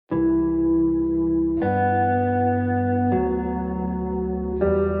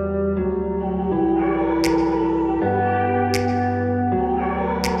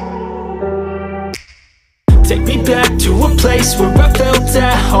felt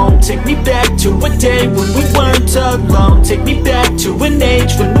at home. Take me back to a day when we weren't alone. Take me back to an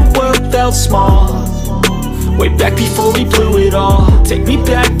age when the world felt small, way back before we blew it all. Take me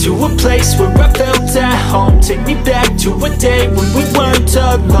back to a place where I felt at home. Take me back to a day when we weren't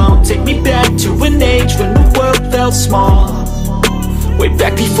alone. Take me back to an age when the world felt small, way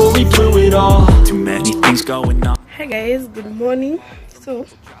back before we blew it all. Too many things going on. Hey guys, good morning. So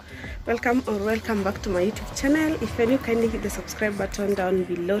welcome or welcome back to my YouTube channel. If you're new, kindly hit the subscribe button down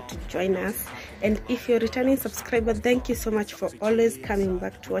below to join us, and if you're a returning subscriber, thank you so much for always coming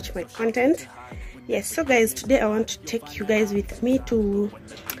back to watch my content. Yes, so guys, today I want to take you guys with me to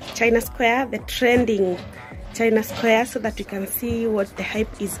China Square, the trending China Square, so that you can see what the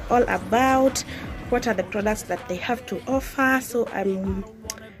hype is all about, what are the products that they have to offer. So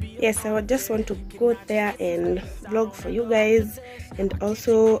yes, I just want to go there and vlog for you guys, and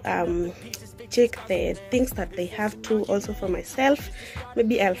also check the things that they have to also for myself.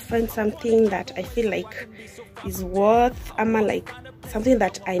 Maybe I'll find something that I feel like is worth, like something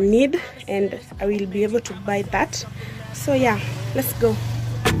that I need, and I will be able to buy that. So yeah, let's go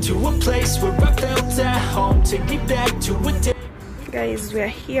to a place where I felt at home. Take me back to a day, guys, we're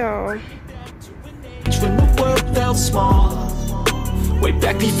here when the world felt small, way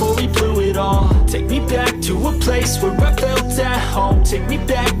back before we blew it all. Take me back to a place where I felt at home. Take me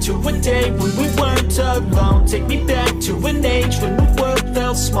back to a day when we weren't alone. Take me back to an age when the world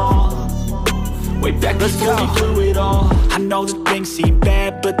felt small, way back before we blew it all. I know that things seem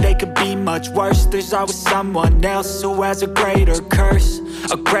bad, but they could be much worse. There's always someone else who has a greater curse,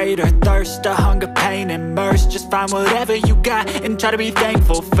 a greater thirst, a hunger, pain, and mercy. Just find whatever you got and try to be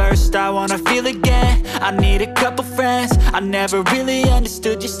thankful first. I wanna feel again, I need a couple friends. I never really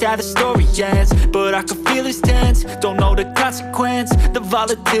understood just how the story ends, but I can feel it's tense, don't know the consequence. The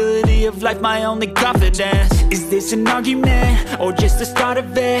volatility of life, my only confidence. Is this an argument, or just the start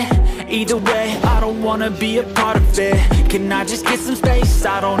of it? Either way, I don't wanna be a part of it. Can I just get some space?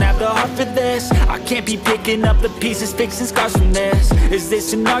 I don't have the heart for this. I can't be picking up the pieces, fixing scars from this. Is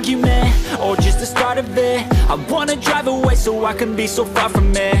this an argument, or just the start of it? I wanna drive away so I can be so far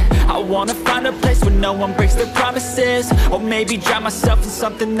from it. I wanna find a place where no one breaks their promises, or maybe drown myself in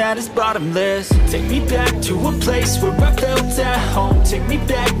something that is bottomless. Take me back to a place where I felt at home. Take me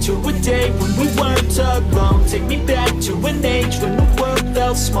back to a day when we weren't alone. Take me back to an age when the world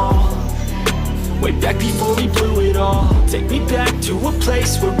felt small, way back before we blew it all. Take me back to a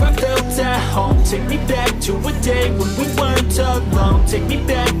place where I felt at home. Take me back to a day when we weren't alone. Take me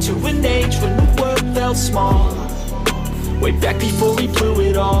back to an age when the world felt small, way back before we blew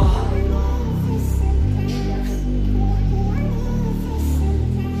it all.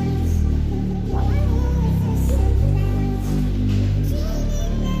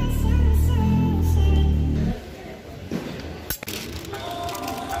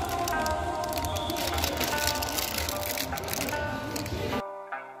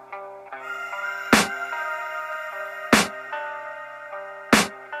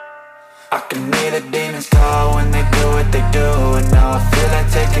 I can hear the demons call when they do what they do, and now I feel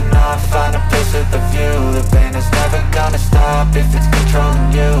like taking off, find a place with a view. The pain is never gonna stop if it's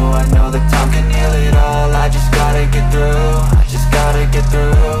controlling you. I know that time can heal it all, I just gotta get through. I just gotta get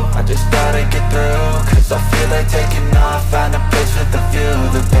through, I just gotta get through. Cause I feel like taking off, find a place with a view.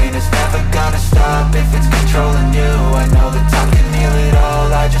 The pain is never gonna stop if it's controlling you. I know that time can heal it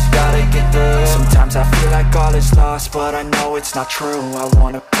all, I just gotta get through. Sometimes I feel like all is lost, but I know it's not true. I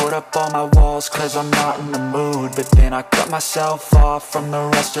wanna put up all my walls cause I'm not in the mood, but then I cut myself off from the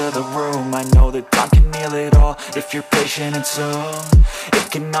rest of the room. I know that time can heal it all if you're patient, and soon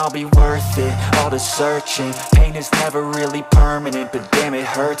it can all be worth it, all the searching. Pain is never really permanent, but damn it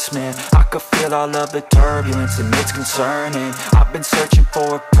hurts, man. I could feel all of the turbulence and it's concerning. I've been searching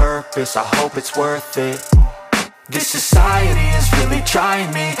for a purpose, I hope it's worth it. This society is really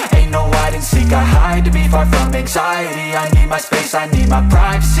trying me. Ain't no hide and seek, I hide to be far from anxiety. I need my space, I need my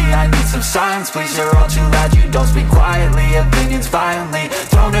privacy. I need some silence, please, you're all too loud. You don't speak quietly, opinions violently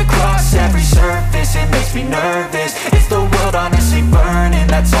thrown across every surface. It makes me nervous, is the world honestly burning?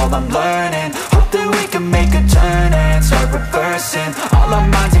 That's all I'm learning. Hope that we can make a turn and start reversing all our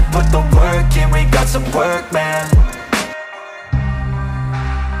minds and put the work in. We got some work, man.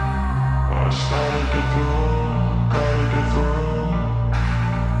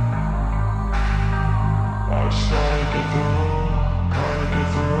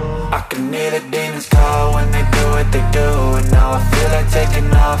 I can hear the demons call when they do what they do, and now I feel like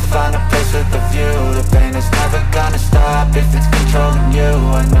taking off, find a place with a view. The pain is never gonna stop if it's controlling you.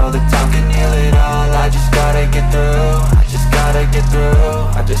 I know that time can heal it all, I just gotta get through. I just gotta get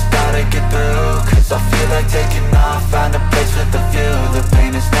through, I just gotta get through. Cause I feel like taking off, find a place with a view. The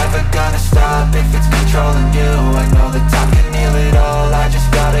controlling you. I know that time can heal it all. I just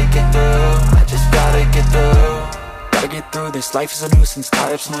gotta get through, I just gotta get through. Gotta get through this, life is a nuisance,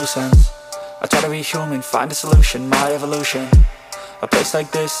 tie up some loose ends. I try to be human, find a solution, my evolution. A place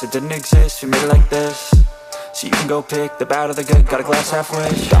like this, it didn't exist, we made it like this. So you can go pick the bad or the good, got a glass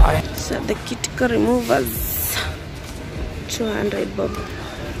halfway shy. So the cuticle removers, 200 bob.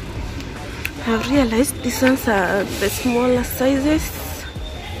 I've realized these ones are the smaller sizes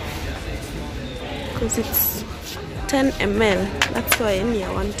because it's 10 ml. That's why any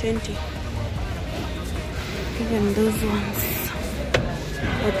are 120. Even those ones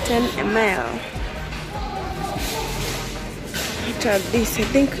are 10 ml. What are these? I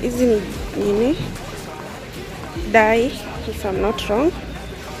think isn't it dye, if I'm not wrong.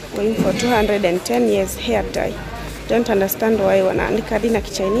 Going for 210 years hair dye. Don't understand why wanaandika hadi na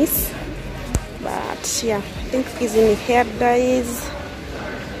Chinese. But yeah, I think hizi ni hair dyes.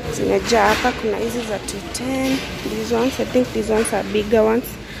 Zimejaa hapa, kuna hizi za 210. These ones, I think these ones are bigger ones.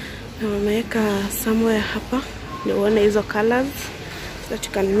 Na wameweka somewhere hapa. Ndio uone hizo colors so that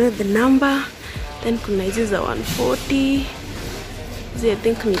you can know the number. Then kuna hizi za 140. Hizi I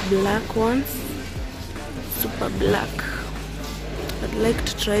think ni black ones. Super black. I'd like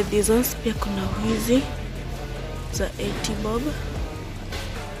to try these ones. Pia kuna hizi za 80 bob.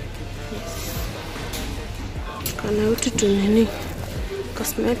 Yes. Kana utu tunini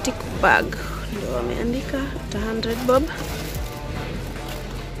cosmetic bag. Ndio wameandika 100 bob.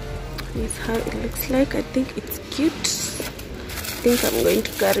 This is how it looks like. I think it's cute. I think I'm going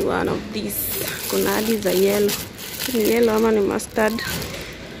to carry one of these. Kuna hadi za yellow. Ni yellow ama ni mustard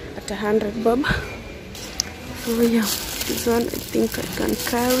at 100 bob. So yeah, this one I think I can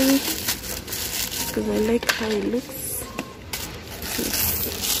carry because I like how it looks.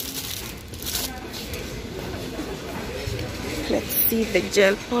 Let's see the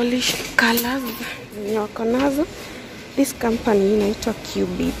gel polish colors. This company inaitwa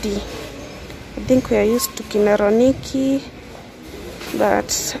QBD. I think we are used to Kineroniki,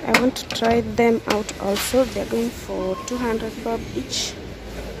 but I want to try them out also. They're going for 200 bob each.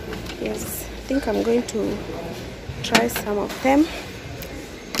 Yes, I think I'm going to try some of them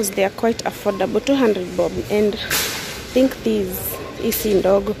because they are quite affordable. 200 bob. And I think these isi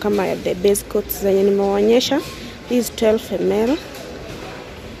ndogo kama ya the base coats zenye nimewaonyesha. These 12 ml.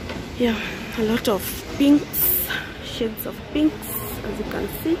 Yeah, a lot of pinks, shades of pinks, as you can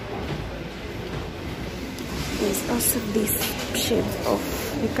see. There's also these shades of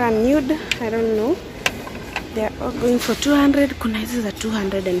nude. I don't know. They are all going for 200. Kuna hizi za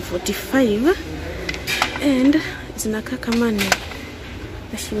 245. And zinaka kama ni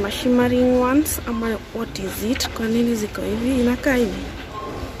the shimmering ones. Ama what is it? Kwa nini ziko hivi? Inakaa hivi.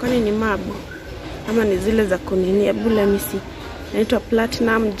 Kwani ni mabu? Ama ni zile za kunini? Ebu let me see. Inaitwa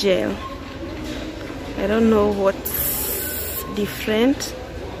platinum gel. I don't know what's different.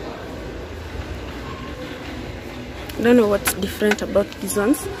 I don't know what's different about these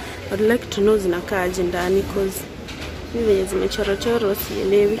ones. I'd like to know zinakaa aje ndani because hizi zimechorochoro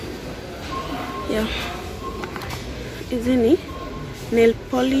sielewi. Yeah. Hizi ni nail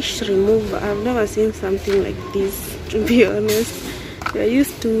polish remover. I've never seen something like this, to be honest. We're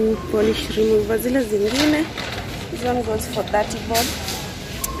used to polish remover. Zile zingine. This one goes for 30 bob.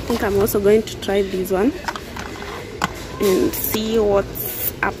 I think I'm also going to try this one and see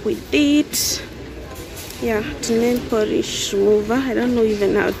what's up with it. Yeah, nail polish remover. I don't know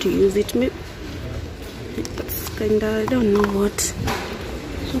even how to use it. Maybe it's kinda, I don't know what.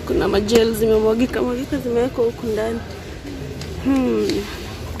 So kuna magel zimemwagika zimewekwa huku ndani.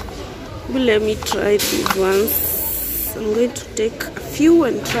 But let me try these ones. I'm going to take a few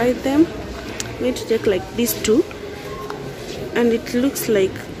and try them. I'm going to take like these two. And it looks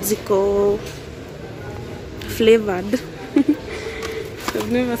like ziko flavored.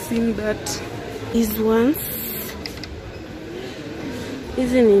 I've never seen that. These ones.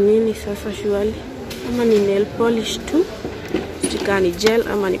 Hizi ni nini sasa surely? Ama ni nail polish too? Stika ni gel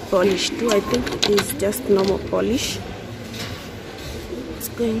ama ni polish too? I think it is just normal polish. It's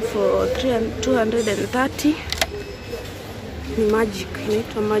going for 230. Ni magic,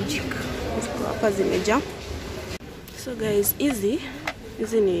 inaitwa magic. Ziko hapa zimejaa. So guys, hizi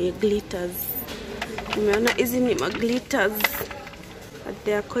ni glitters. Nimeona hizi ni glitters, but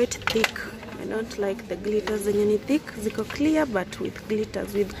they are quite thick. I don't like the glitters zenye ni thick. Ziko clear but with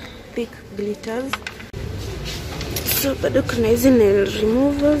glitters, with thick glitters. So bado kuna hizi nail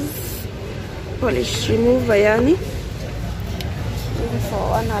removers, polish remover yani. Maybe for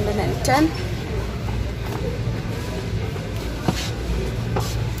 110.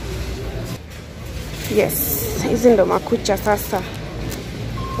 Yes, hizi ndo makucha sasa.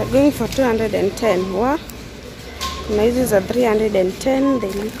 They're going for 210. Wow. Kuna hizi za 310.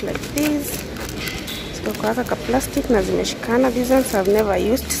 They look like this. Ziko kwa haka plastic na zimeshikana. These ones I've never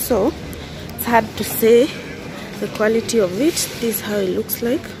used, so it's hard to say the quality of it. This is how it looks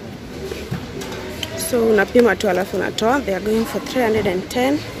like. So unapima tu alafu unatoa. They are going for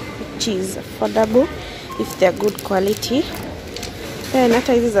 310, which is affordable if they are good quality. Then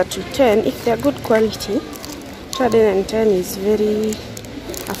hata hizi za 210, if they are good quality, 210 is very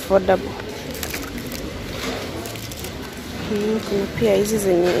affordable. Kuna pia hizi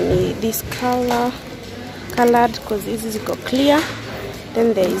zenye ni this colored because hizi ziko clear.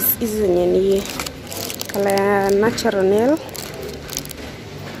 Then there is hizi zenye ni color natural nail.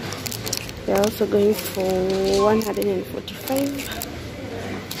 They are also going for 145.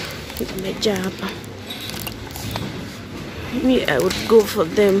 Imejaa hapa. Me, I would go for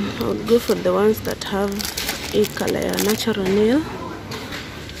them. I would go for the ones that have a color natural nail.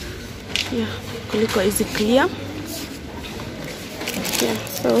 Yeah, kuliko hizi clear. Yeah,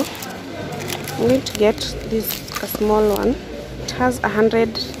 so I'm going to get this a small one. It has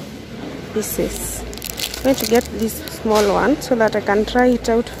 100 pieces. I'm going to get this small one so that I can try it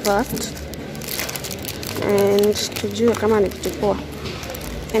out first and tujue kama ni kitu poa.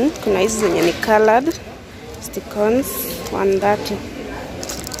 And kuna hizi zenye ni colored stick-ons 130.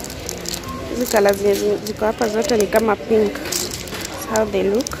 Hizi colors ziko hapa zote ni kama pink. That's how they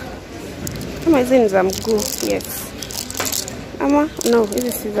look. Kama hizi ni za mguu. Yes. Ama no,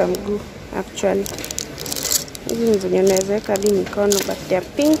 hizi si za mguu actually. Hizi ni zenye unaweza weka hadi mikono, but they are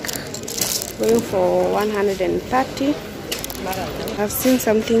pink. Going for 130. I've seen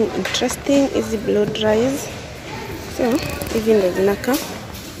something interesting. Easy blow dries. So even ndo zinaka,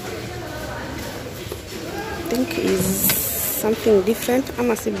 I think is something different.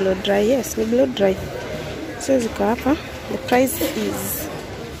 Ama si blow dry. Yes, ni blow dry. So ziko hapa. The price is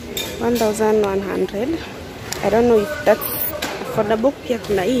 1,100. I don't know if that's affordable. Pia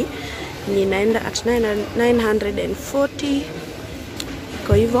kuna hii ni inaenda at 940.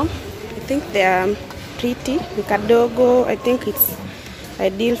 Kwa hivyo I think they are pretty. Ni kadogo. I think it's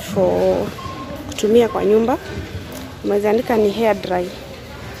ideal for kutumia kwa nyumba. Umeziandika ni hair dry.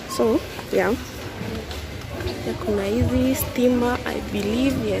 So yeah. Kuna hizi steamer, I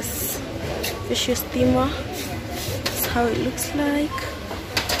believe. Yes, facial steamer. That's how it looks like.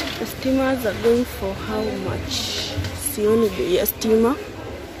 The steamers are going for how much? Sioni bei ya steamer.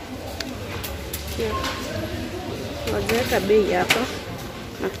 Yeah. Wazeka bei hapa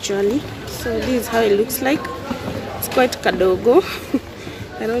actually. So this is how it looks like. It's quite kadogo.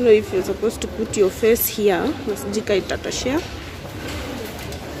 I don't know if you're supposed to put your face here. Nasijika itatoshea.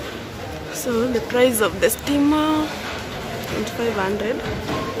 So the price of the steamer 500.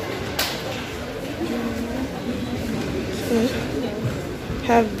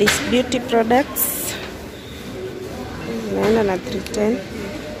 Have these beauty products. Naenda na 310.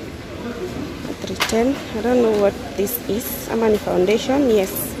 310. I don't know what this is. Ama ni foundation. Yes,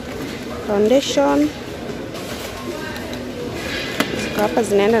 foundation. Ziko hapa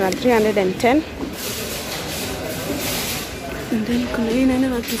zinaenda na 310. And then kuna hii inaenda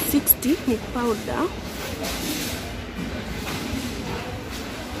na 260 ni powder.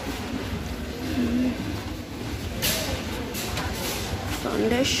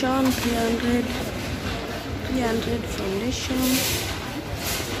 Foundation 300 foundation.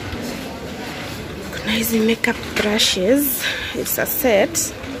 Kuna hizi makeup brushes. It's a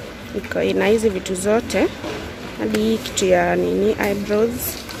set. Iko ina hizi vitu zote. Hadi kitu ya nini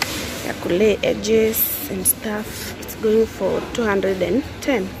eyebrows ya kule edges and stuff. It's going for 210.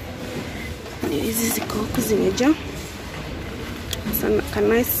 Hizi ziko huku zimejaa. It's a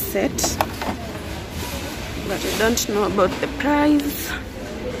nice set, but I don't know about the price.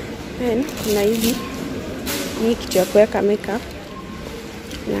 Then kuna hivi ni kitu ya kuweka makeup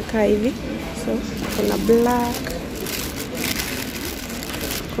inakaa hivi. So kuna black,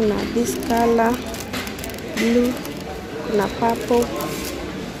 kuna this color blue, kuna purple.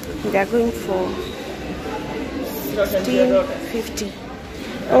 They are going for 1550.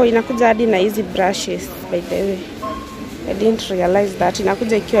 Oh, inakuja hadi na hizi brushes by the way. I didn't realize that.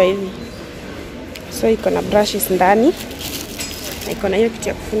 Inakuja ikiwa hivi. So iko na brushes ndani. Na iko na hiyo kitu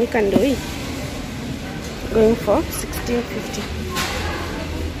ya kufunika ndio hii. Going for 1650.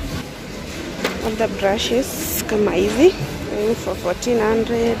 Other brushes kama hizi going for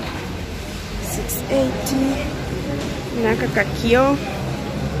 1400, 680. Naka kakio.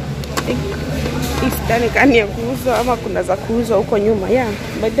 Isidani kani ya kuuzwa ama kuna za kuuzwa huko nyuma. Yeah,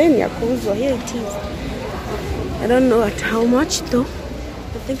 but then ya kuuzwa. Here it is. I don't know at how much though.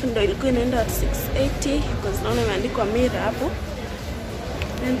 I think ndo ilikuwa inaenda at 680 because naona imeandikwa mirror hapo.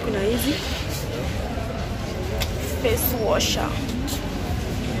 Then kuna hizi face washer.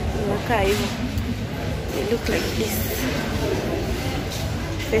 They look like this.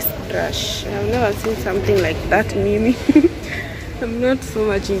 Face brush. I've never seen something like that, Mimi. I'm not so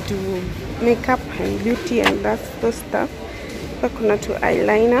much into makeup and beauty and those stuff. But kuna two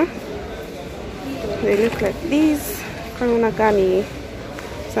eyeliner. They look like this. Kuna gani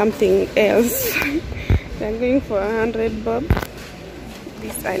something else. They're going for 100 bob.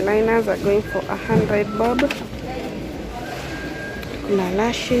 These eyeliners are going for 100 bob. Kuna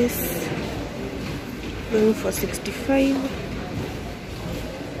lashes going for 65.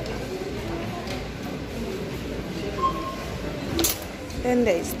 Then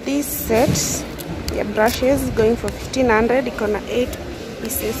there is this set. Yeah, brushes going for 1500. Ikona 8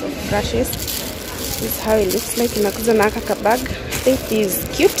 pieces of brushes. This is how it looks like. Inakuza na aka bag. I think this is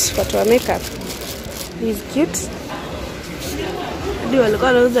cute. Watu wa makeup. This is cute. Ndio walikuwa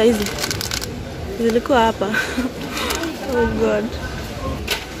wanauza hizi. Zilikuwa hapa. Oh god.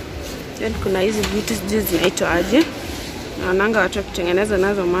 Then kuna hizi vitu sijui zinaitwa aje. Naonanga watu wakitengeneza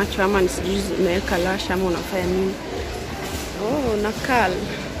nazo macho ama ni sijui zimeweka lash ama unafanya nini. Oh, na curl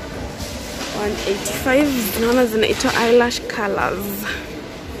 185. Naona zinaitwa eyelash colors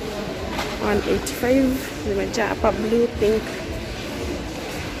 185. Zimejaa hapa blue, pink.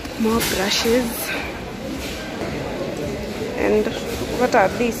 More brushes. And what are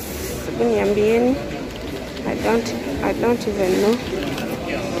these? Niambieni. I don't even know.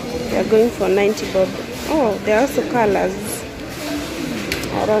 They are going for 90 bob. Oh, they are also colors.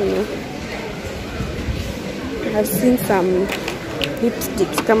 I don't know. I've seen some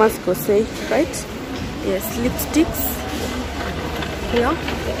lipsticks, kama sikosei, right? Yes, lipsticks. Here.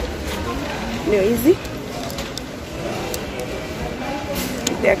 They're easy.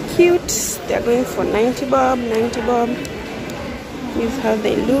 They're cute. They're going for 90 bob, 90 bob. This is how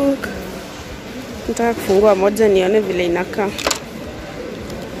they look. Nataka kufungua moja nione vile inakaa.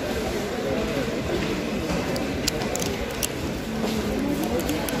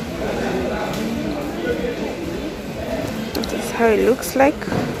 How it looks like.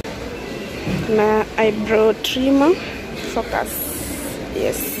 Na eyebrow trimmer. Focus.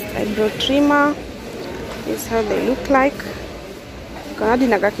 Yes, eyebrow trimmer. This is how they look like. Kanadi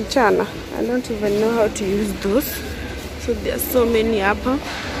nagakichana. I don't even know how to use those. So there are so many hapa.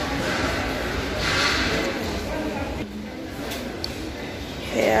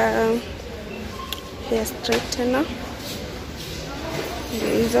 Hair straightener.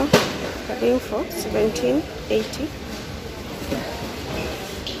 These are going for 17.80.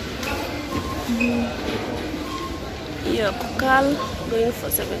 Yeah, curl going for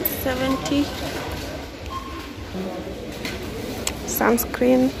 770.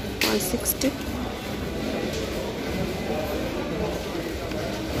 Sunscreen 160.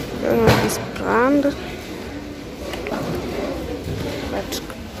 Don't know this brand, but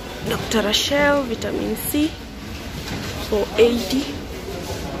Dr. Rachel vitamin C for 80.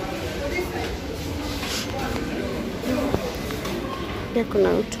 Yeah, kuna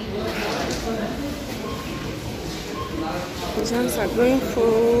utu. These ones are going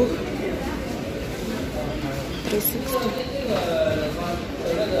for 360.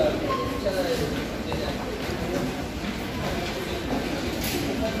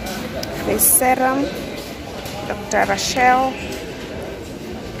 Face serum, Dr. Rachel,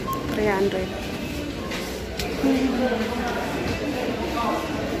 300.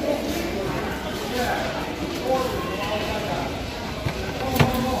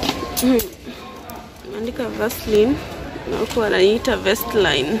 Andika Vaseline na huko wanaita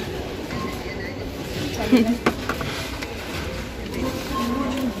Vestline.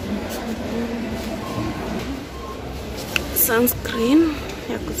 Sunscreen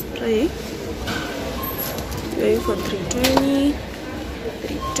ya kuspray going for 320.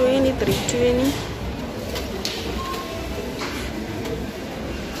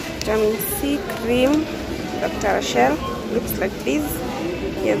 Vitamin C cream, Dr. Rachel, looks like this.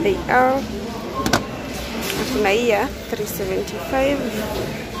 Here they are. Kuna hii 375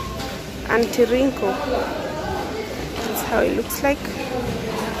 anti-wrinkle. That's how it looks like.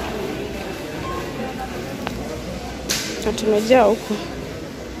 Na tumejaa huku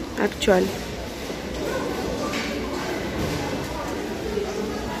actually.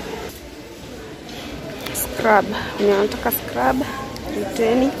 Scrub. Ninataka scrub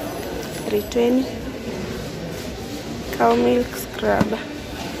 320. Cow milk scrub.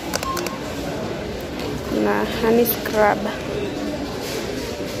 Na honey scrub.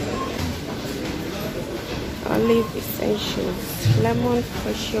 Olive essentials. Lemon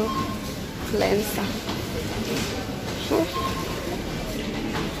facial cleanser.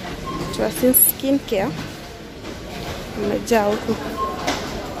 So since skincare, umejaa huku.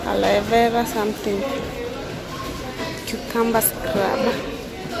 Aloe vera something. Cucumber scrub.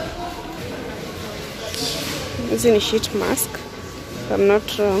 This is a sheet mask, if I'm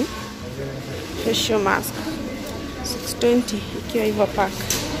not wrong. Facial mask. 620 ikiwa hivyo pack.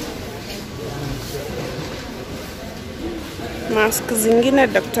 Mask zingine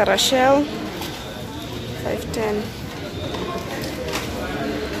Dr. Rachel 510.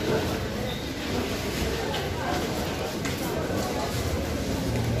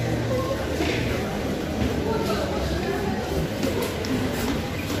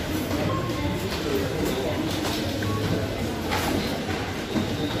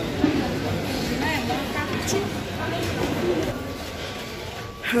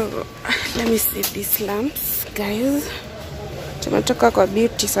 Oh, let me see these lamps, guys. Tumetoka kwa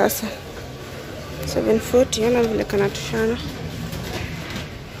beauty sasa. 740, yana vile kanatushana.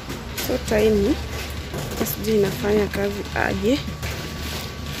 So tiny. Sijui inafanya kazi aje.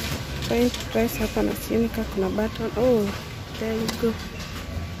 Trying to press hapa na sioni kama kuna button. Oh, there you go.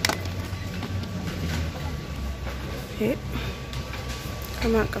 Okay.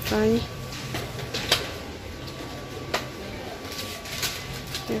 Kama kafanyi.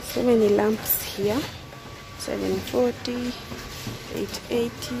 There's so many lamps here. 740,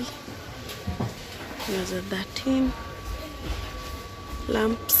 880, another 13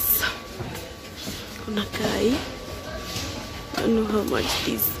 lamps. Kuna kai. I don't know how much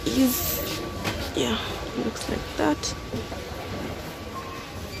this is. Yeah, looks like that.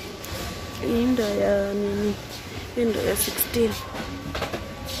 Window ya nini? Window ya 16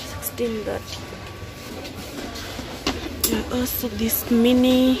 that. Also this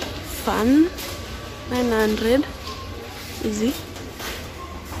mini fan 900 hizi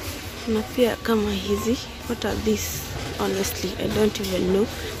na pia kama hizi. What are these? Honestly, I don't even know.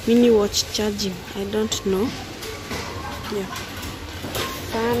 Mini watch charging, I don't know. Yeah,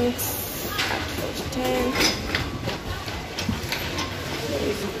 fans at 10.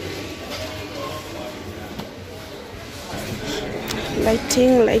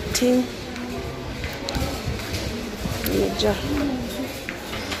 Lighting. Yeah.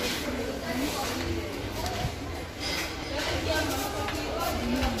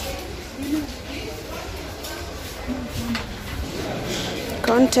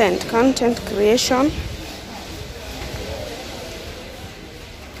 Content creation.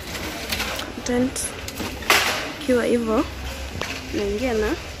 Content kiwa hivyo naingia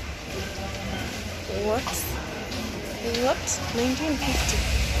na what 1950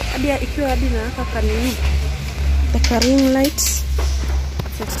 hadi ikiwa hadi na haka kanini the ring lights.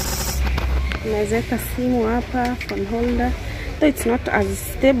 Unaweka simu hapa, phone holder. Though it's not as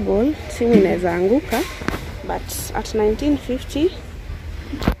stable, simu inaweza anguka, but at 1950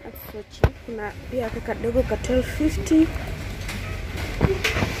 that's so cheap. Kuna pia kadogo ka 1250.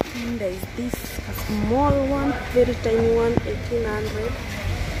 And there is this a small one, very tiny one, 1800.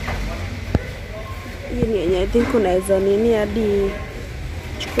 Hii ni yenye I think unaweza nini hadi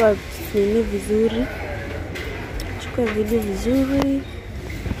chukua nini vizuri. Chukua video vizuri.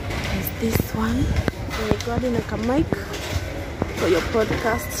 There's this one. Recording like a mic for your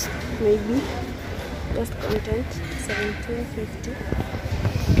podcast, maybe. Just content, 1750.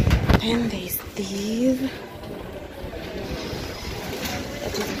 Then there's these.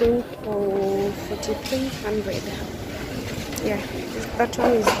 That is going for 4300. Yeah, that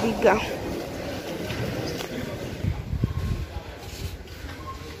one is bigger.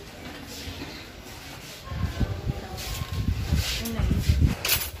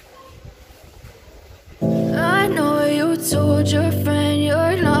 I know you told your friend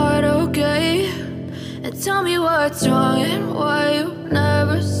you're not okay, and tell me what's wrong and why you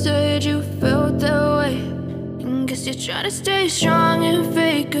never said you felt that way. And guess you're trying to stay strong and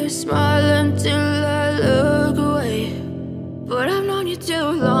fake a smile until I look away. But I've known you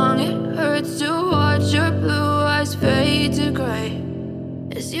too long, it hurts to watch your blue eyes fade to gray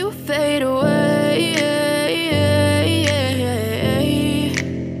as you fade away,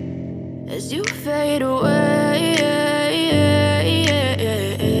 as you fade away.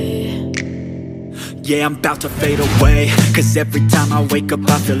 Yeah, I'm about to fade away, cause every time I wake up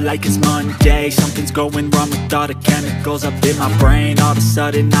I feel like it's Monday. Something's going wrong with all the chemicals up in my brain. All of a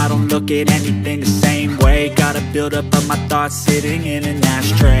sudden I don't look at anything the same way. Gotta build up of my thoughts sitting in an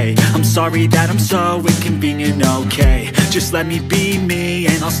ashtray. I'm sorry that I'm so inconvenient, okay. Just let me be me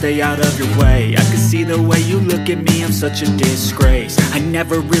and I'll stay out of your way. I can see the way you look at me, I'm such a disgrace. I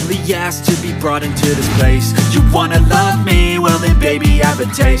never really asked to be brought into this place. You wanna love me? Well then baby I have a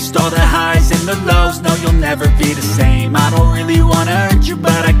taste. All the highs and the lows, no you'll never be the same. I don't really wanna hurt you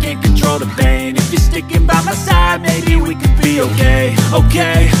but I can't control pain. If you're sticking by my side, maybe we could be okay.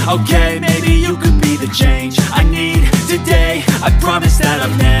 Okay, maybe you could be the change I need today. I promise that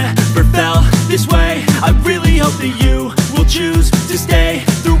I've never felt this way. I really hope that you will choose to stay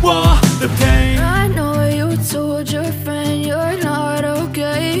through all the pain. I know you told your friend you're not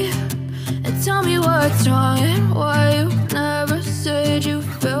okay, and tell me what's wrong and why you never said you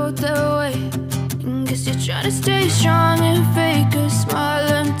felt that way. Guess you're trying to stay strong and fake a smile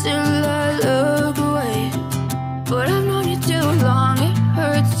until I look away. But I've known you too long, it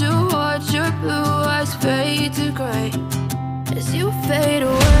hurts to watch your blue eyes fade to gray as you fade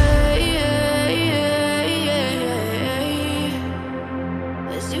away.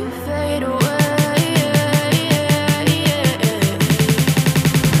 As you fade away.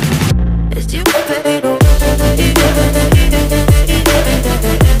 As you fade away.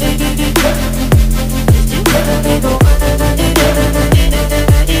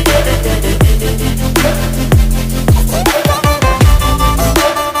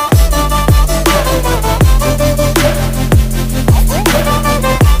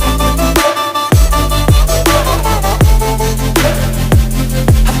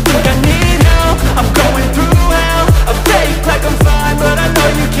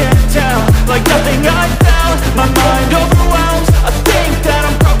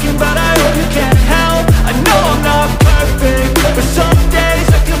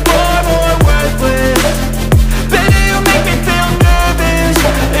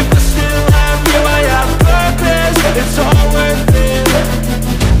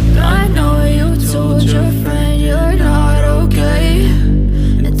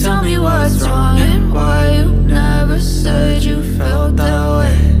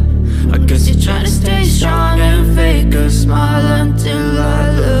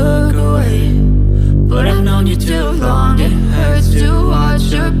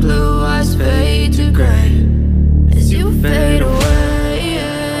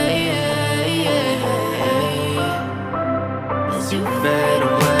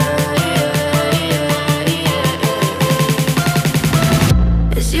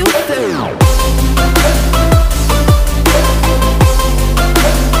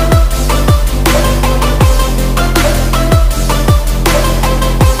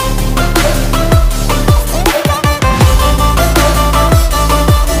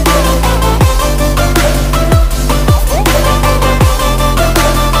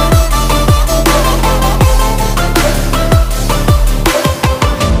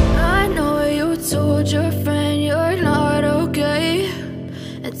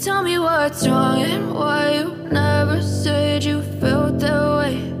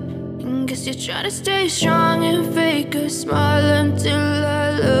 Try to stay strong and fake a smile until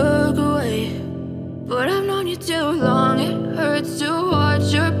I look away. But I've known you too long, it hurts to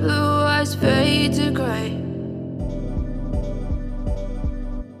watch your blue eyes fade to gray.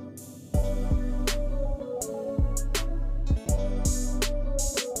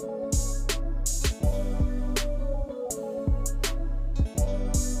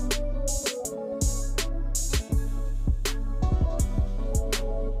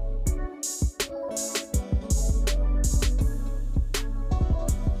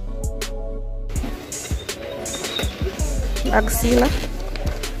 Bag sealer.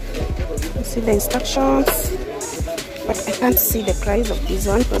 You see the instructions, but I can't see the price of this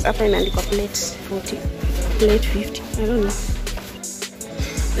one because hapa inaandikwa plate 40, plate 50. I don't know.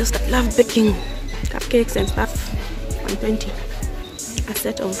 Just love baking cupcakes and stuff. 120. A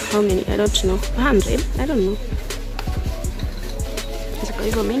set of how many? I don't know. 100? I don't know. Ziko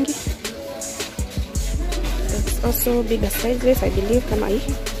hivyo mengi. It's also bigger sizes, I believe, kama hii.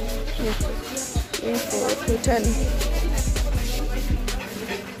 Yeah, for 210.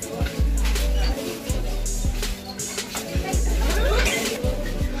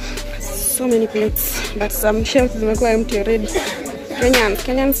 So many plates, but some shelves zimekuwa empty already.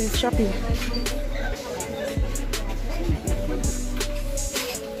 Kenyans is shopping.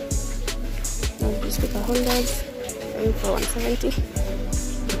 Now these paper holders going for 170.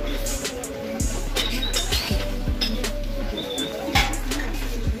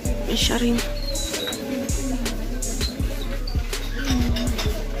 Measuring.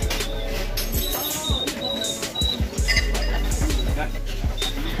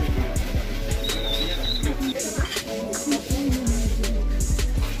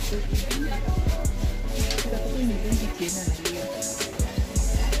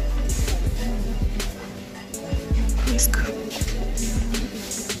 Let's go.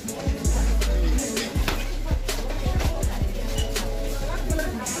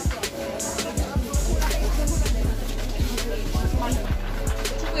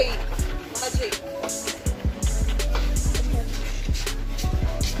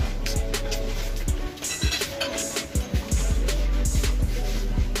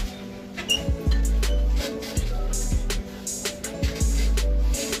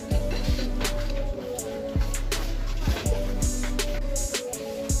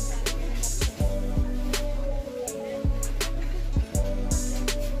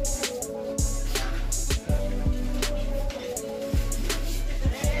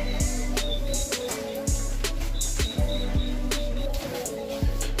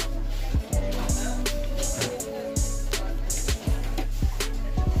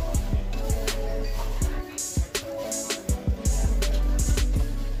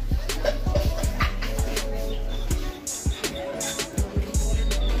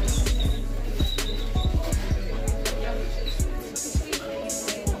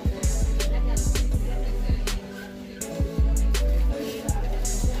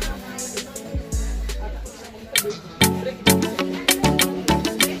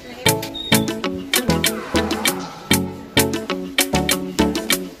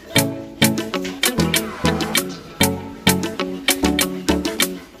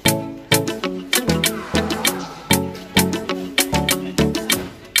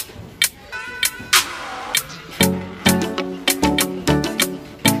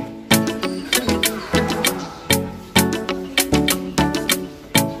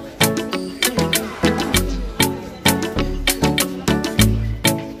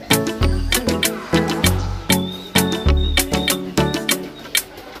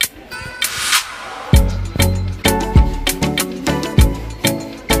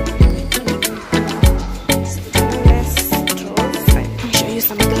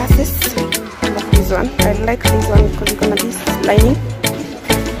 this one. I like this one because it's gonna be lining.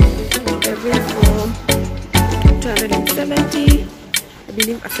 They're going for 270. I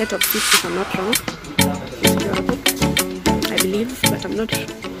believe a set of 6 if I'm not wrong. I believe, but I'm not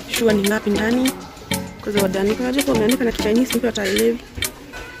sure ni ngapi ndani because wadanika hapo umeandika na Chinese mtu ataelewi.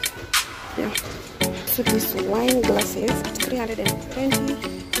 Yeah. So these wine glasses at 320,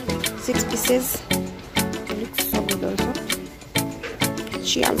 6 pieces. It looks so good also.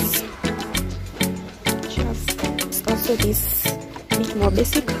 Cheers. Cheers. Also this bit more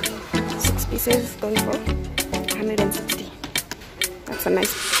basic, 6 pieces going for 160. That's a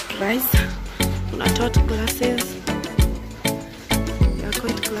nice price. On a tot glasses. They are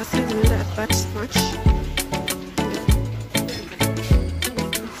quite glasses, not that much.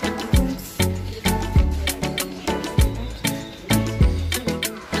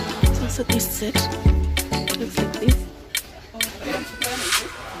 So this set looks like this.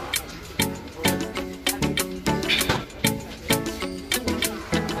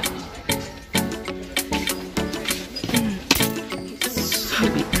 So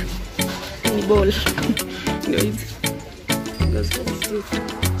big. Any ball. No, it goes for this too.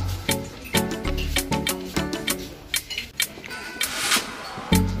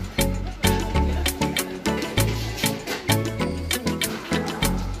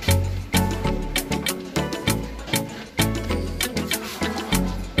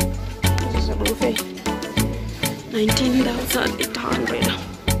 This is a buffet. 19,800.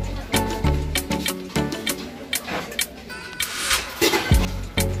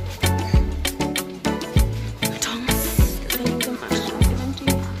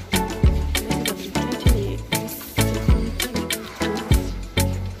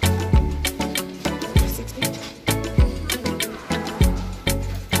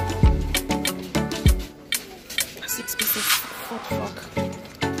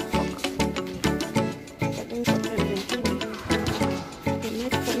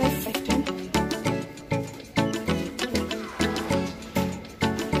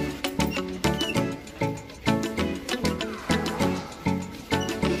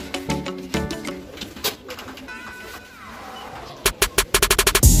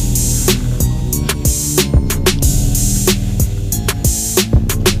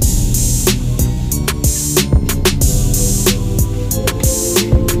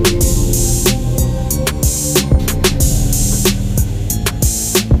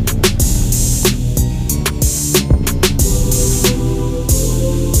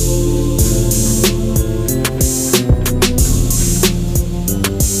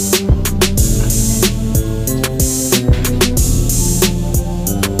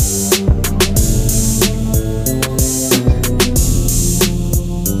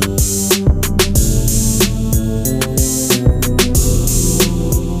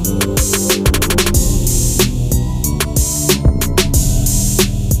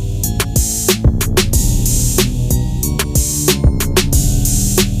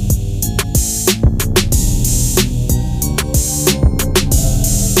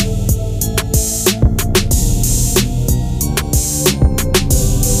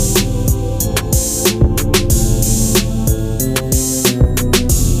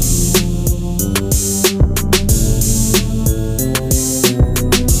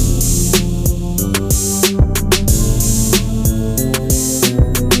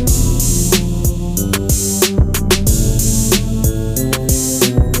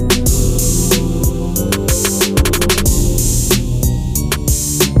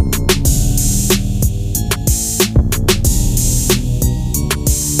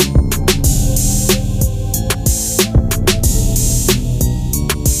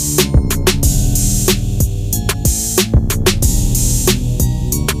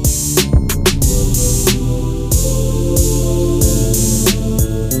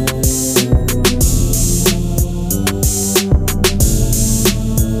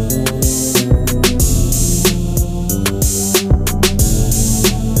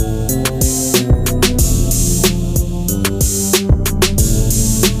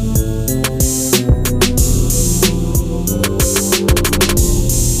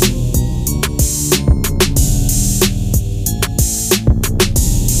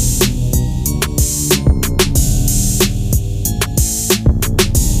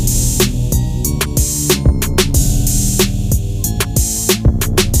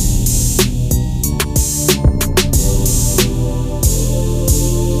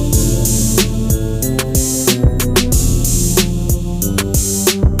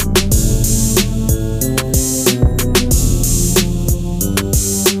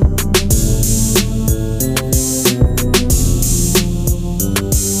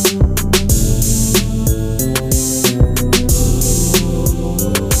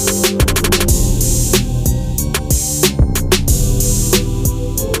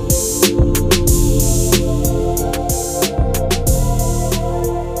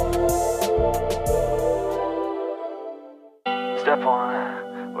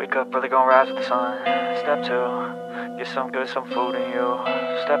 some food in you.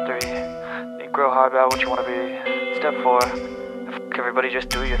 Step 3, you grow hard about what you want to be. Step 4, everybody just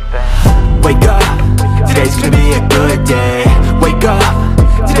do your thing. Wake up, today's gonna be a good day. Wake up,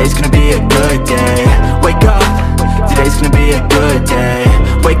 today's gonna be a good day. Wake up, today's gonna be a good day.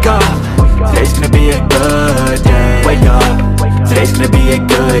 Wake up, today's gonna be a good day. Wake up, today's gonna be a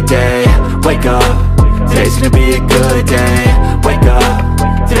good day. Wake up, today's gonna be a good day. Wake up,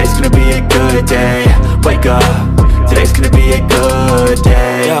 today's gonna be a good day. Wake up, today's gonna be a good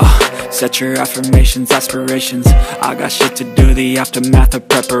day. Yo, set your affirmations, aspirations. I got shit to do, the aftermath of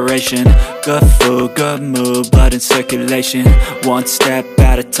preparation. Good food, good mood, blood in circulation. One step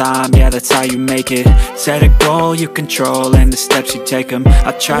at a time, yeah, that's how you make it. Set a goal you control and the steps you take them.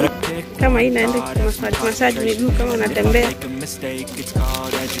 I try to pick kama inaenda massage miguu kama unatembea.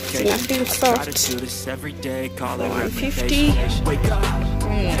 Sina feel soft. 150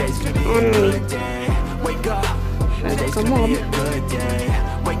 only. Come on.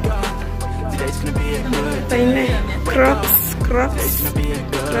 Paine Crocs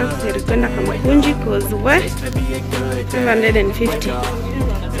nilikwenda kamukunji cause what 750.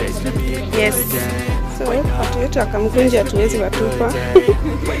 Yes, so watu wetu wa kamukunji hatuwezi watupa.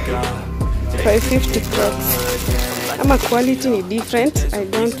 550 Crocs. Ama quality ni different, I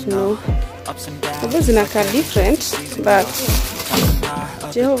don't know. Sababu zinaka different, but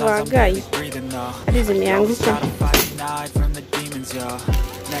Jehovah guy hadi zimeanguka.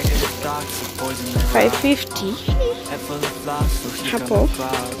 550 hapo.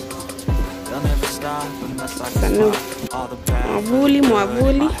 Sanu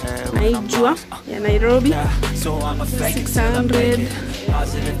mwavuli naijua ya Nairobi 600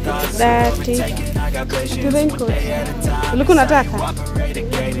 30. Ulikuwa unataka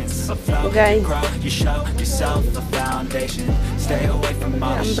guy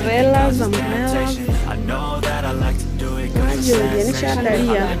umbrellas maji unajenisha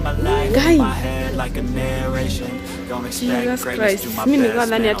dalia guy. Jesus Christ, mimi nilikuwa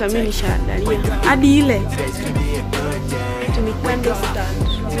ndani hata mimi nishadalia hadi ile tunikando stand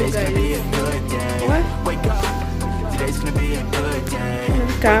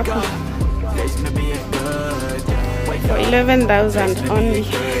kapo for 11,000 only.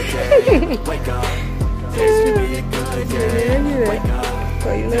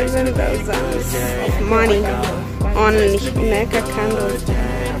 For 11,000 of money only. Unaweka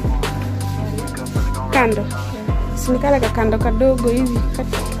kando sinikala kakando kadogo hivi.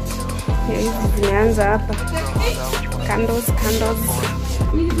 Hizi zimeanza hapa. Candles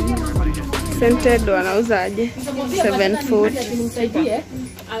scented wanauza aje 740.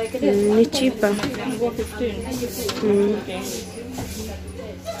 Ni cheaper.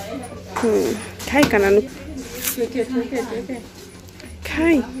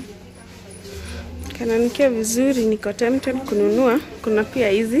 Kai kananukia vizuri, niko tempted kununua. Kuna pia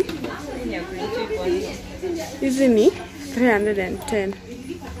hizi ni 310.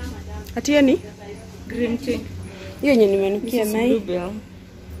 Ati ni green tea. Hiyo yenye nimenukia nayo.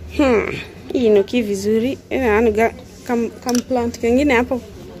 Hii inuki vizuri. Ina plant kingine hapo.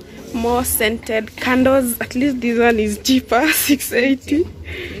 More scented candles. At least this one is cheaper, 680.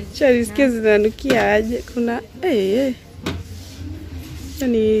 Chari sikia zinanukia aje. Kuna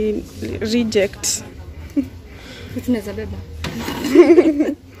ni reject. Tunaweza beba.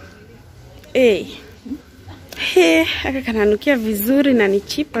 Aka kananukia vizuri na ni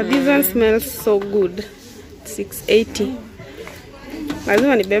cheaper. This one smells so good. 680.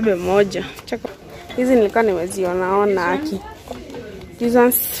 Lazima nibebe moja. Hizi nilikuwa nimezionaona aki. This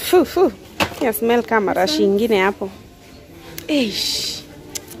one ya smell kama rashi ingine hapo. Hii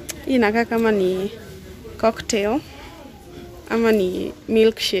inakaa kama ni cocktail ama ni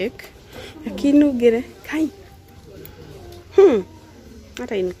milkshake. Lakini ugere kai.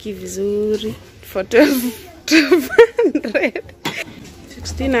 Hata inuki vizuri for 1200.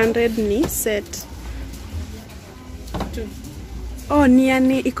 1600 ni set.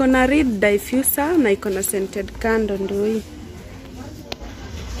 Ni iko na red diffuser na iko na scented candle ndio hii.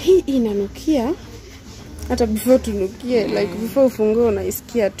 Hii inanukia hata before tunukie, like before ufungue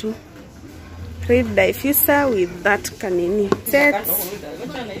unaisikia tu. Red diffuser with that kanini. Set.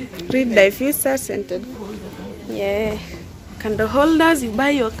 Red diffuser scented. Yeah. Candle holders, you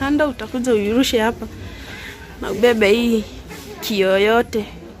buy your candle, utakuja uirushe hapa. Na ubebe hii kiyoyote.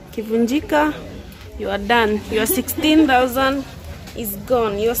 Kivunjika, you are done. Your 16,000 is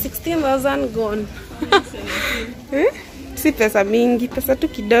gone. Your 16,000 gone. Si pesa mingi, pesa tu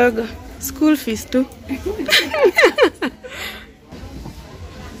kidogo. School fees tu.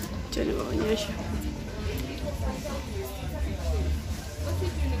 Chani waonyesha.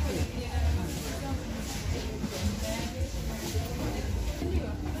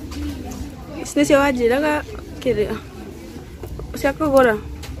 Sinesi waje daga kiria. Usiako gora.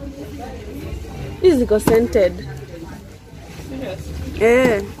 Hizi ziko scented.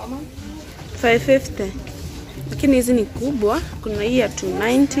 Eh. 550. Lakini hizi ni kubwa, kuna hii ya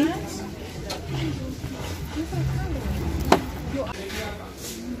 290.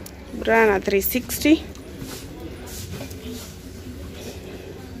 Bra na 360.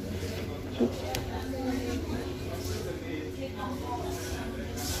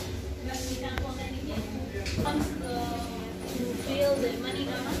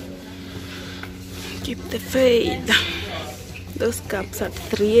 Keep the fade. Those cups at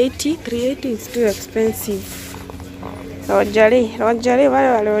 380. 380 is too expensive. Rojari,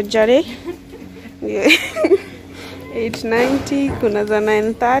 wale rojari. 890, kuna za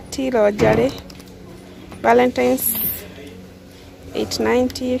 930 rojari. Valentine's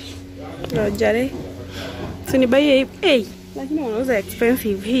 890 rojari. So ni buy hey, lakini wanauza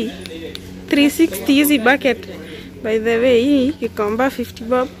expensive hii. 360 hizi bucket. By the way, hii kikomba 50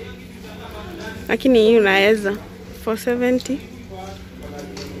 bob. Lakini hii unaweza 470.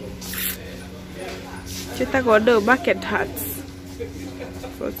 Cheta kodo bucket hats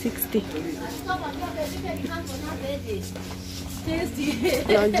 460.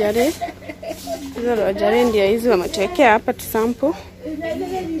 Rojare. Hizo rojare ndio hizi wametuwekea hapa tu sample.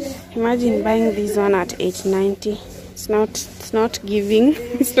 Imagine buying this one at 890. It's not giving.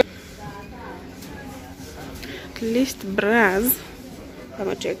 At least bras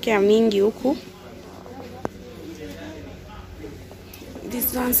wametuwekea mingi huku.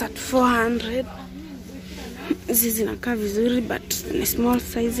 This one's at 400. Hizi zinakaa vizuri but ni small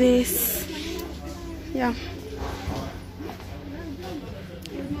sizes. Yeah.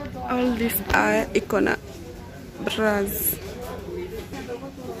 All these are ikona bras.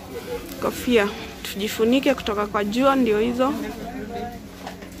 Kofia. Tujifunike kutoka kwa jua ndio hizo.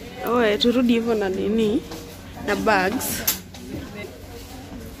 Oe, turudi hivyo na nini? Na bags.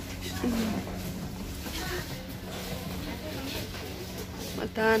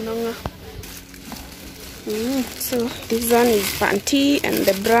 Matano. So this one is panty and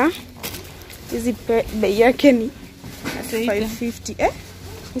the bra. Hizi bei yake ni 550. Eh?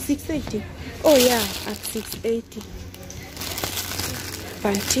 680. Oh yeah, at 680.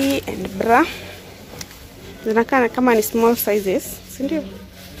 Panty and bra. Zinakaa kama ni small sizes, si ndio?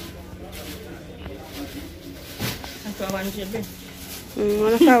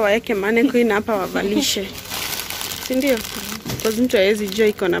 Wanafaa waweke mannequin hapa wavalishe. Si ndio? Kwa mtu hawezi jua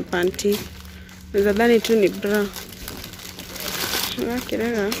iko na panty. Nadhani tu ni bra.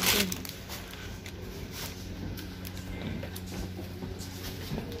 Kirega.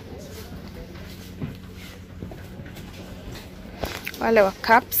 Wale wa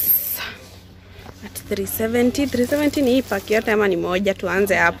cups at 370. 370 ni hii paki yote ama ni moja?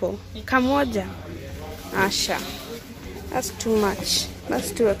 Tuanze hapo. Kamoja. Asha. That's too much.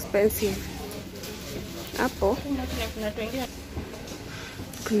 That's too expensive. Hapo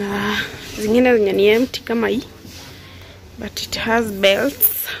kuna zingine zenye ni empty kama hii, but it has belts.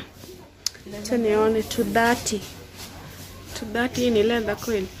 Acha nione 230. 230 ni leather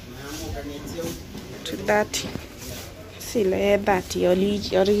coil. 230. Si leather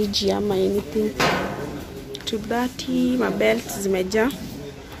origi ama anything. 230 ma belts zimejaa.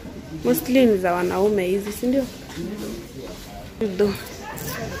 Mostly ni za wanaume hizi, si ndio? Ndio.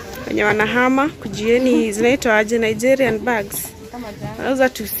 Wenye wanahama kujieni zinaitwa aje Nigerian bags. Wanauza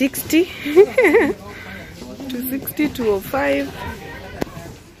 260. 260 205.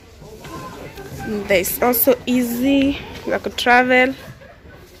 There is also easy like travel.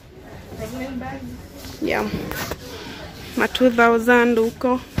 Yeah. Ma 2000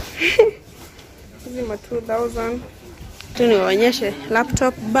 huko. Hizi ma 2000. Tunionyeshe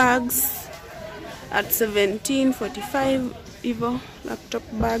laptop bags at 1745 hivyo. Laptop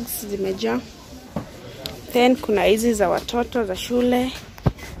bags zimejaa. Then kuna hizi za watoto za shule.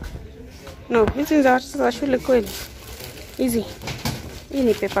 No, hizi za watoto za shule kweli. Hizi. Hii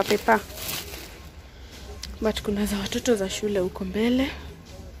ni pepa. But kuna za watoto za shule huko mbele.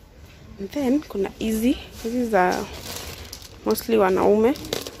 And then kuna hizi za mostly wanaume.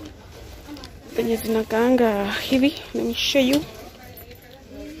 Penye zinakaanga hivi. Let me show you.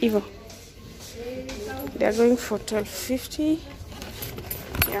 Hivyo. They are going for 1250.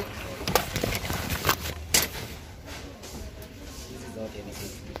 Yeah.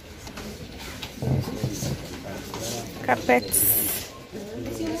 Carpets.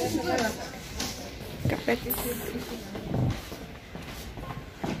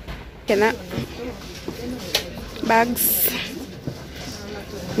 Kena bags.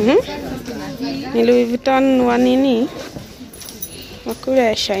 Ni Louis Vuitton wa nini? Makula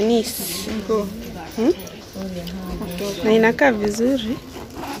ya Chinese. Na inakaa vizuri.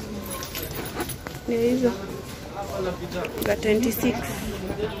 Ni hizo. Za 26.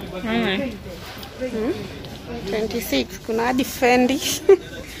 26. Kuna hadi Fendi.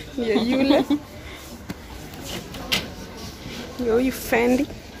 Ndio yule. Ndio huyu Fendi.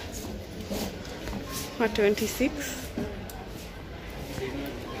 Wa 26.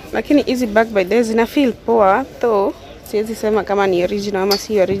 Lakini hizi bag by the way zina feel poa though. Siwezi sema kama ni original ama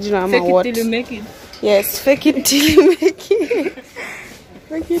si original ama what. Fake it till you make it. Yes, fake it till you make it.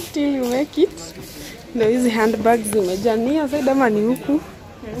 Fake it till you make it. Ndio hizi handbags zimejaa. Ni hiyo side ama ni huku?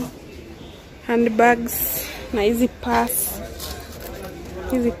 Handbags na hizi pass.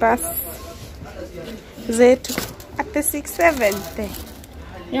 Hizi pass zetu at 670.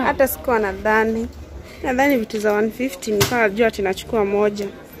 Yeah. Hata sikuwa nadhani vitu za 150 nikawa najua tunachukua moja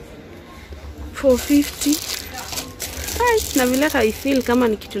 450. Na vile hata I feel kama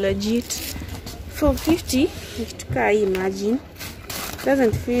ni kitu legit. 450 ni kitu kaa hii, imagine.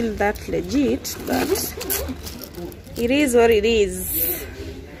 Doesn't feel that legit, but it is what it is.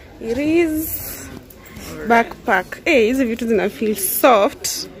 It is backpack. Hey, hizi vitu zina feel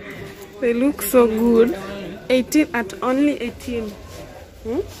soft. They look so good. 18 at only 18.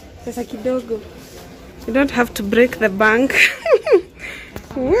 Pesa kidogo. You don't have to break the bank.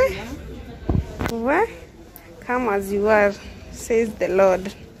 What? Come as you are, says the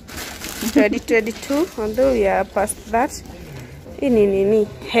Lord. 2022, although we are past that. Ini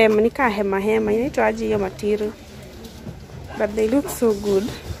hem, nika hema inaitwa aje hiyo material. But they look so good.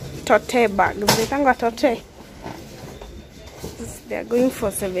 Tote bags, they tangwa tote. They are going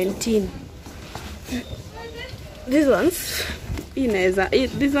for 17. These ones,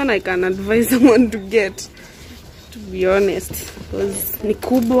 this one I can advise someone to get, to be honest, because ni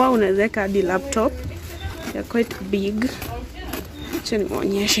kubwa, unaweza hadi laptop. They're quite big. Acha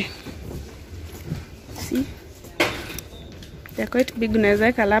nionyeshe. See? They're quite big, unaweza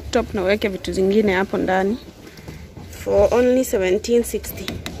weka laptop na uweke vitu zingine hapo ndani. For only 1760.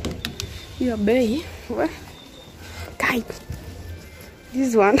 Hiyo bei, kai.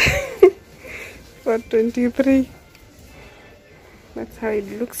 This one for 23. That's how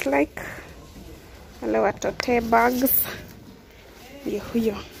it looks like. Hello, atote bags.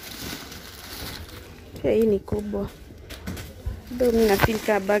 Hiyo. Hii ni kubwa. Though mimi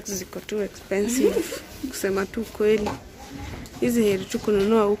nafeel bags ziko too expensive. Kusema tu kweli. Hizi heri tu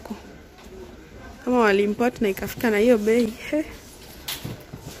kununua huko. Kama wali import na ikafika na hiyo bei.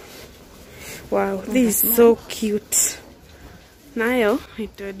 Wow, this is so cute. Nayo ni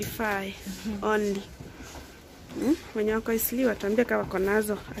 25 only. Wenye wako Isli wataambia kama wako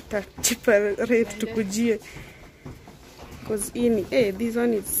nazo hata cheaper rate tukujie. Because this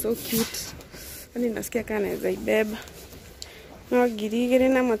one is so cute. Ani nasikia kana naweza ibeba. No girigiri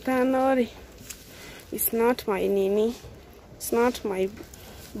na matano. It's not my nini. It's not my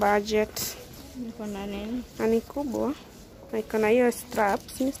budget. Niko na nini? Ani kubwa. Na iko na hiyo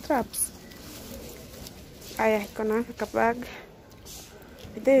straps, ni straps. Aya, iko na kabag.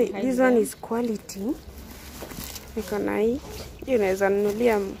 This one is quality. Iko na hii. Hii unaweza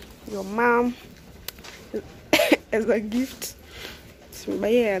nunulia your mom as a gift.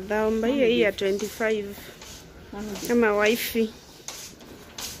 Mbaye ya dhao, mbaye hii ya 25. Kama wifi.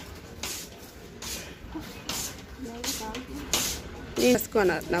 Hii sikuwa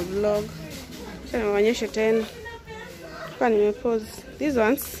na vlog. Sasa nionyeshe tena. Kwa nimepause. These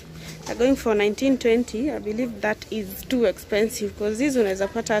ones are going for 1920. I believe that is too expensive because these unaweza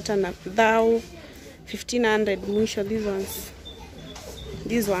pata hata na dhao 1500 mwisho.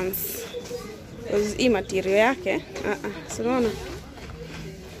 These ones. Because hii material yake. Unaona?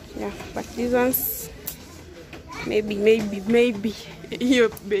 Yeah, but these ones maybe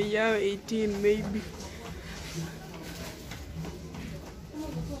hiyo bei yao 18 maybe.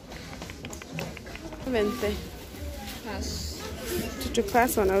 To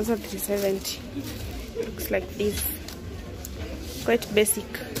pass on also 370. Looks like this. Quite basic.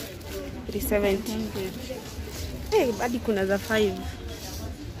 370. Hey, badi kuna za 5.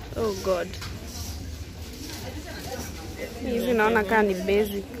 Oh god. Hizi naona kama ni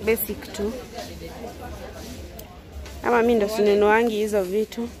basic tu. Ama mimi ndo sinunuangi hizo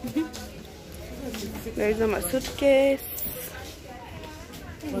vitu. Ndio hizo suitcase.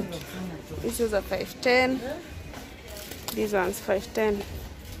 This is a 510. These ones 510.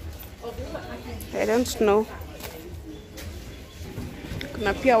 I don't know.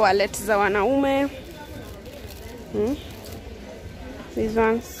 Kuna pia wallet za wanaume. These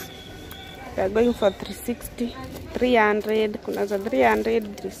ones they are going for 360, 300. Kuna za 300,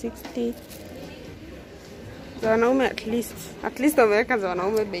 360. za wanaume at least wameweka za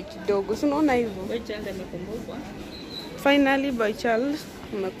wanaume bei kidogo. Si unaona hivyo? Boy child amekumbukwa. Finally boy child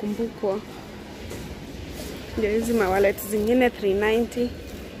umekumbukwa. Ndio hizi wallet zingine 390.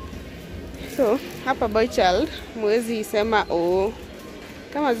 So hapa boy child mwezi isema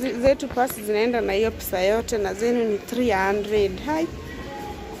kama zetu pasi zinaenda na hiyo pesa yote na zenu ni 300. Hai.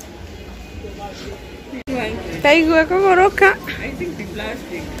 Taigwa kogoroka. I think the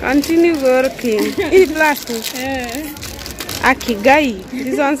plastic. Continue working. It's plastic. Yeah. Akigai.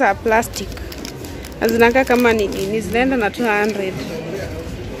 These ones are plastic. Azinaka kama ni zinaenda na 200.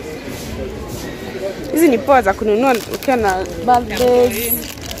 Hizi ni poa za kununua ukiwa na birthdays.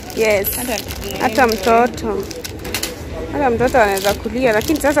 Yes. Hata mtoto. Hata mtoto anaweza kulia,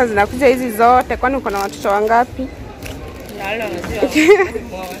 lakini sasa zinakuja hizi zote. Kwani uko na watoto wangapi?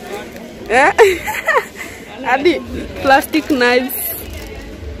 Hadi plastic knives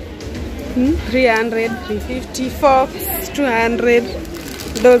 300, 350, forks 200.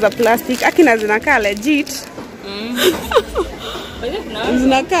 Those are plastic. Akina zinakaa legit.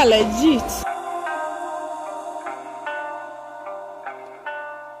 Zinakaa legit.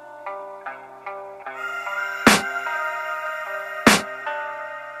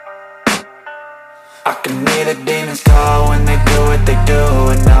 I can hear the demons call when they do what they do.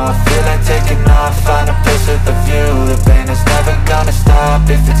 And now I feel like taking off, find a place with a view. The pain is never gonna stop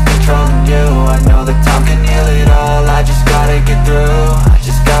if it's controlling you. I know that time can heal it all, I just gotta get through. I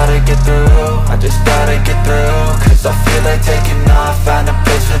just gotta get through, I just gotta get through. Cause I feel like taking off, find a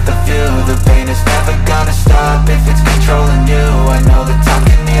place with a view. The pain is never gonna stop if it's controlling you. I know that time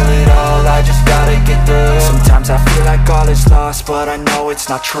can heal it all, I just gotta get through. Sometimes I feel like all is lost, but I know it's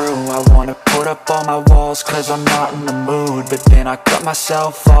not true. I wanna put up all my walls cause I'm not in the mood, but then I cut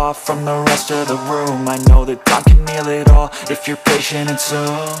myself off from the rest of the room. I know that time can heal it all if you're patient, and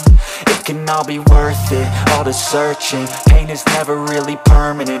soon it can all be worth it, all the searching. Pain is never really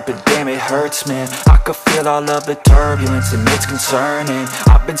permanent, but damn it hurts, man. I could feel all of the turbulence and it's concerning.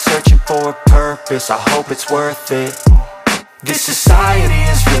 I've been searching for a purpose, I hope it's worth it. This society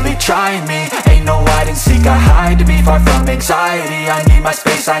is really trying me. Ain't no hide and seek, I hide to be far from anxiety. I need my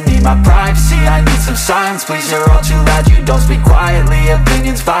space, I need my privacy. I need some silence, please, you're all too loud. You don't speak quietly,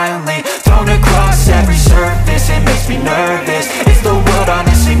 opinions violently thrown across every surface. It makes me nervous, is the world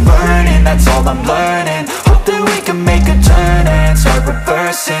honestly burning? That's all I'm learning. Hope that we can make a turn and start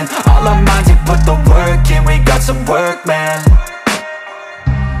reversing all our minds and put the work in. We got some work, man.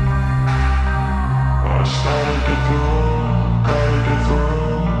 I started to do.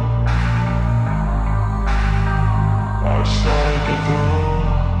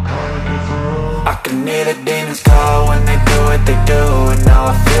 I can hear the demons call when they do what they do. And now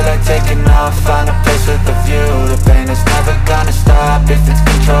I feel like taking off, find a place with a view. The pain is never gonna stop if it's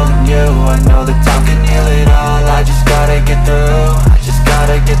controlling you. I know that time can heal it all, I just gotta get through. I just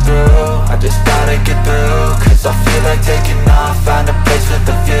gotta get through, I just gotta get through. Cause I feel like taking off, find a place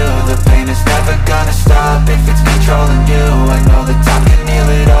with a view. The pain is never gonna stop if it's controlling you. I know that time can heal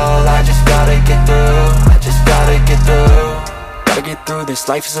it all, I just gotta get through. I just gotta get through. Gotta get through this,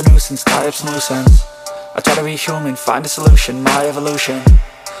 life is a nuisance, tie up some loose ends. I try to be human, find a solution, my evolution.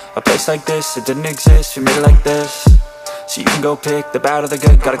 A place like this, it didn't exist, we made it like this. So you can go pick the bad or the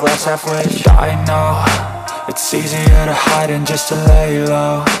good, got a glass half wish. I know, it's easier to hide than just to lay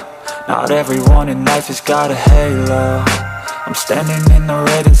low. Not everyone in life has got a halo. I'm standing in the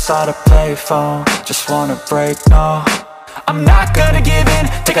red inside a payphone. Just wanna break, no, I'm not gonna give in.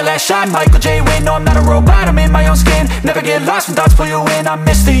 Take a last shot, Michael J. Win. No, I'm not a robot, I'm in my own skin. Never get lost when thoughts pull you in. I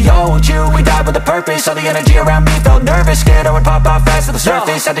miss the old you, we died with a purpose. All the energy around me felt nervous, scared I would pop out fast to the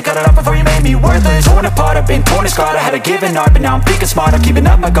surface. Had to cut it off before you made me worthless. Torn apart, I've been torn and scarred. I had a given art, but now I'm thinking smart. I'm keeping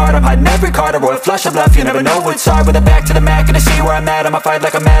up my guard, I'm hiding every card. A royal flush of love, you never know what's hard. With a back to the mat, gonna see where I'm at. I'ma fight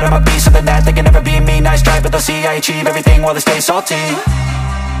like I'm mad, I'm a beast of the net. They can never be me, nice try, but they'll see I achieve everything while they stay salty.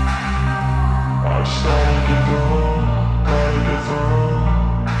 I started to go.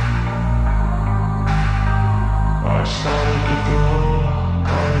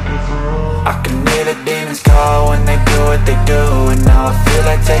 I can hear the demons call when they do what they do. And now I feel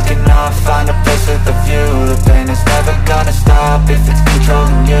like taking off, find a place with a view. The pain is never gonna stop if it's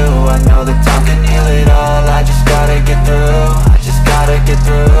controlling you. I know that time can heal it all, I just gotta get through. I just gotta get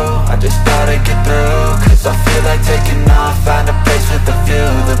through, I just gotta get through. Cause I feel like taking off, find a place with a view.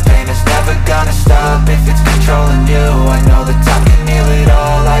 The pain is never gonna stop if it's controlling you. I know that time can heal it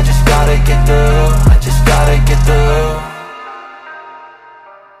all, I just gotta get through. I just gotta get through.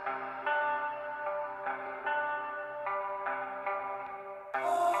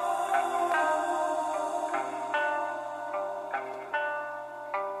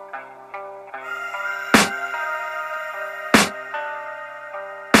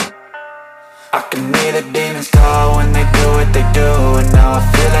 I can hear the demons call when they do what they do. And now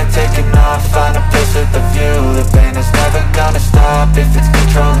I feel like taking off, find a place with a view. The pain is never gonna stop if it's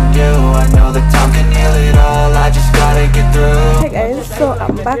controlling you. I know that time can heal it all, I just gotta get through. Hey guys, so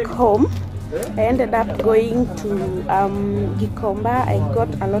I'm back home. I ended up going to Gikomba. I got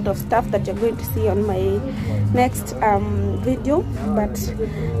a lot of stuff that you're going to see on my next video, but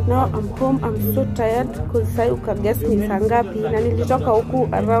now I'm home. I'm so tired because I can guess ni saa ngapi na nilitoka huku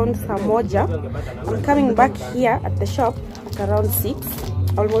around saa moja. I'm coming back here at the shop at around 6,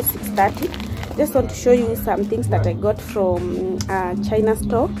 almost 6:30. Just want to show you some things that I got from China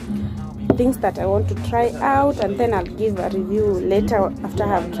store, things that I want to try out, and then I'll give a review later after I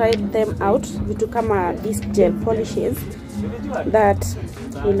have tried them out. Vitu kama these gel polishes that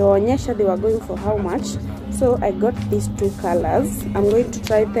nilionyesha they were going for how much. So I got these 2 colors. I'm going to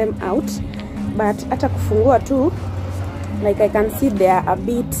try them out, but hata kufungua tu, like I can see they are a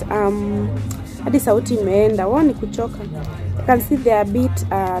bit hadi sauti imeenda, wani kuchoka. I can see they are a bit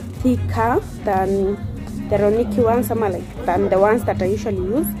thicker than the Roniki ones, than the ones that I usually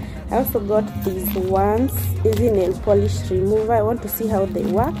use. I also got these ones, easy nail polish remover. I want to see how they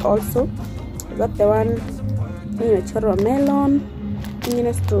work. Also I got the one choro melon,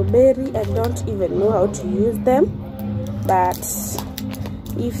 strawberry. I don't even know how to use them, but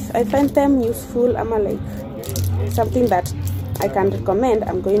if I find them useful, I'm like something that I can recommend,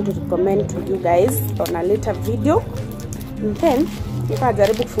 I'm going to recommend to you guys on a later video. And then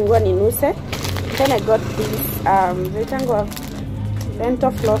nikajaribu kufungua ninuse. Then I got these rectangle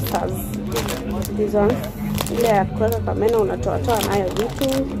dental flossers. These ones, ile ya kuweka kwa meno unatoa nayo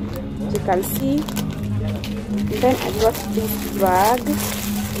vitu, you can see. And then I got this bag.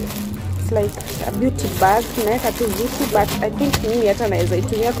 It's like a beauty bag, naweka tu vitu, but I think mimi hata naweza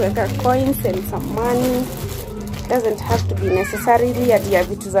itumia kuweka coins and some money. Doesn't have to be necessarily a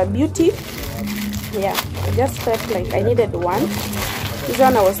vitu za beauty. Yeah, I just felt like I needed one. This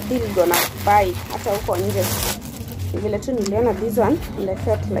one I was still gonna buy hata huko nje. Vile tu niliona this one and I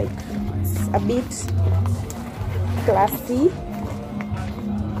felt like it's a bit classy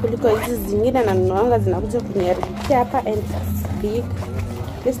kuliko hizi zingine na nunuanga zinakuja kuniharibia hapa, and it's big.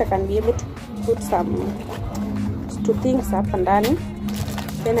 At least I can be able to put some 2 things hapa ndani.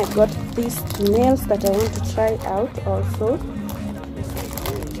 Then I got these nails that I want to try out also.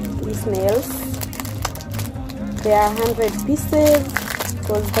 These nails, they are 100 pieces.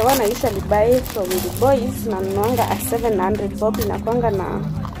 Because the one I usually buy from Dubois na nunuanga a 700 bob, inakuanga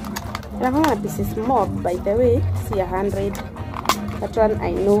na pieces more, by the way, see 100. That one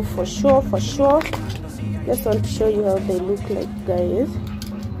I know for sure. Just want to show you how they look like, guys.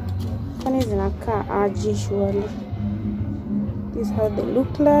 Kani zinakaa aje surely. This is how they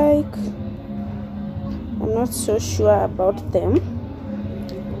look like. I'm not so sure about them,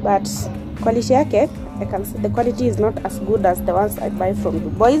 but quality yake, I can see the quality is not as good as the ones I buy from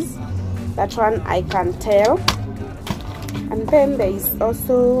Dubois. That one I can tell. And then there is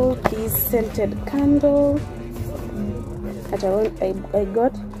also this scented candle that I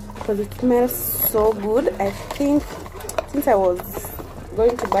got because it smells so good. I think since I was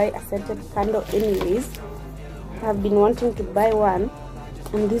going to buy a scented candle anyways, I've been wanting to buy one,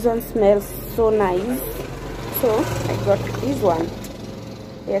 and this one smells so nice, so I got this one.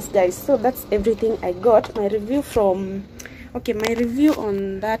 Yes guys, so that's everything I got. My review from my review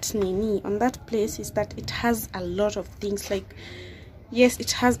on that place is that it has a lot of things. Like, yes,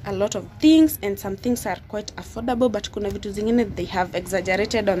 it has a lot of things, and some things are quite affordable, but kuna vitu zingine they have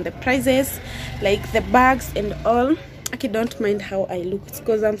exaggerated on the prices, like the bags and all. Okay, don't mind how I look, it's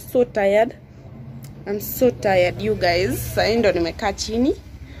because I'm so tired. You guys. Sasa ndo nimekaa chini.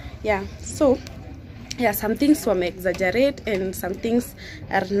 Yeah, so yeah, some things wame exaggerate and some things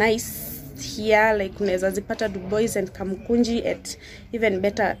are nice here, like unaweza zipata Dubois and Kamukunji at even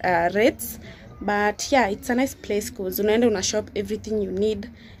better rates. But yeah, it's a nice place because unaenda una shop everything you need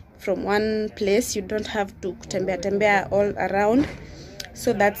from one place. You don't have to tembea all around,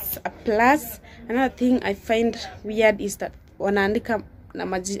 so that's a plus. Another thing I find weird is that wanaandika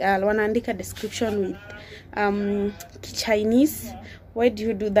description with Chinese. Why do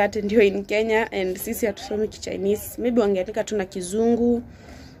you do that and you're in Kenya and sisi hatusomi Chinese? Maybe wangeandika tu na Kizungu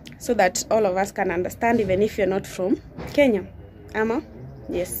so that all of us can understand, even if you're not from Kenya. Ama?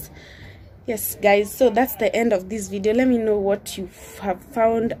 Yes guys, so that's the end of this video. Let me know what you have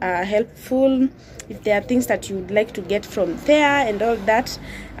found helpful, if there are things that you would like to get from there and all that.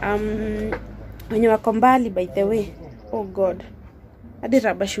 When you are kombali, by the way, oh god, hadi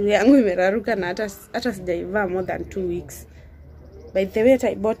rabashu yangu imeraruka na hata sijaivaa more than 2 weeks. By the way,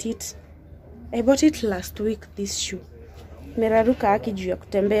 I bought it last week, this shoe. Meraruka haki juu ya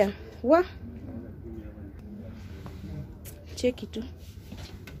kutembea. cheki tu.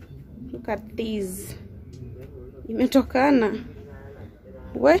 Look at this. Imetokana.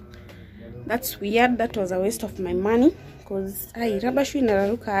 What? That's weird. That was a waste of my money. Because rubber shoe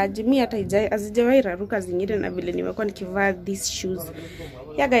inararuka aje. Mi hata hazijawahi raruka zingine na vile nimekuwa nikivaa these shoes.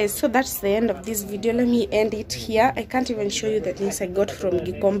 Yeah guys, so that's the end of this video. Let me end it here. I can't even show you the things I got from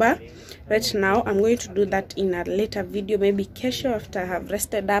Gikomba right now. I'm going to do that in a later video, maybe kesho after I have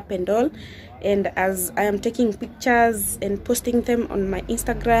rested up and all, and as I am taking pictures and posting them on my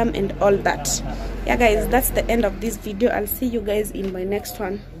Instagram and all that. Yeah guys, that's the end of this video. I'll see you guys in my next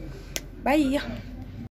one. Bye.